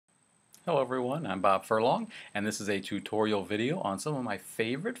Hello everyone, I'm Bob Furlong and this is a tutorial video on some of my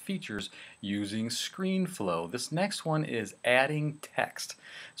favorite features using ScreenFlow. This next one is adding text.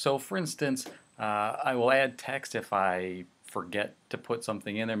 So for instance, I will add text if I forget to put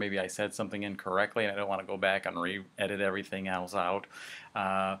something in there. Maybe I said something incorrectly and I don't want to go back and re-edit everything else out.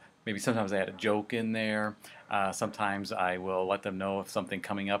 Maybe sometimes I add a joke in there. Sometimes I will let them know if something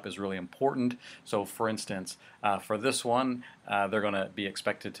coming up is really important. So for instance, for this one, they're going to be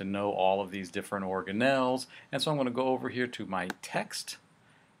expected to know all of these different organelles. And so I'm going to go over here to my text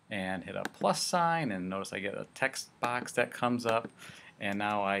and hit a plus sign, and notice I get a text box that comes up. And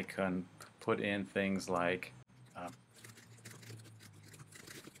now I can put in things like,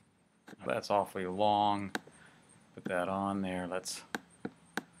 that's awfully long. Put that on there. Let's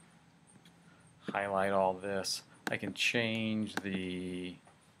highlight all this. I can change the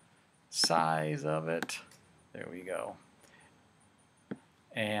size of it. There we go.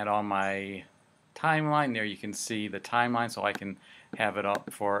 And on my timeline there you can see the timeline, so I can have it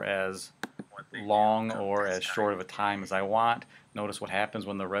up for as long or as short of a time as I want. Notice what happens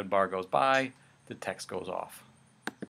when the red bar goes by, the text goes off.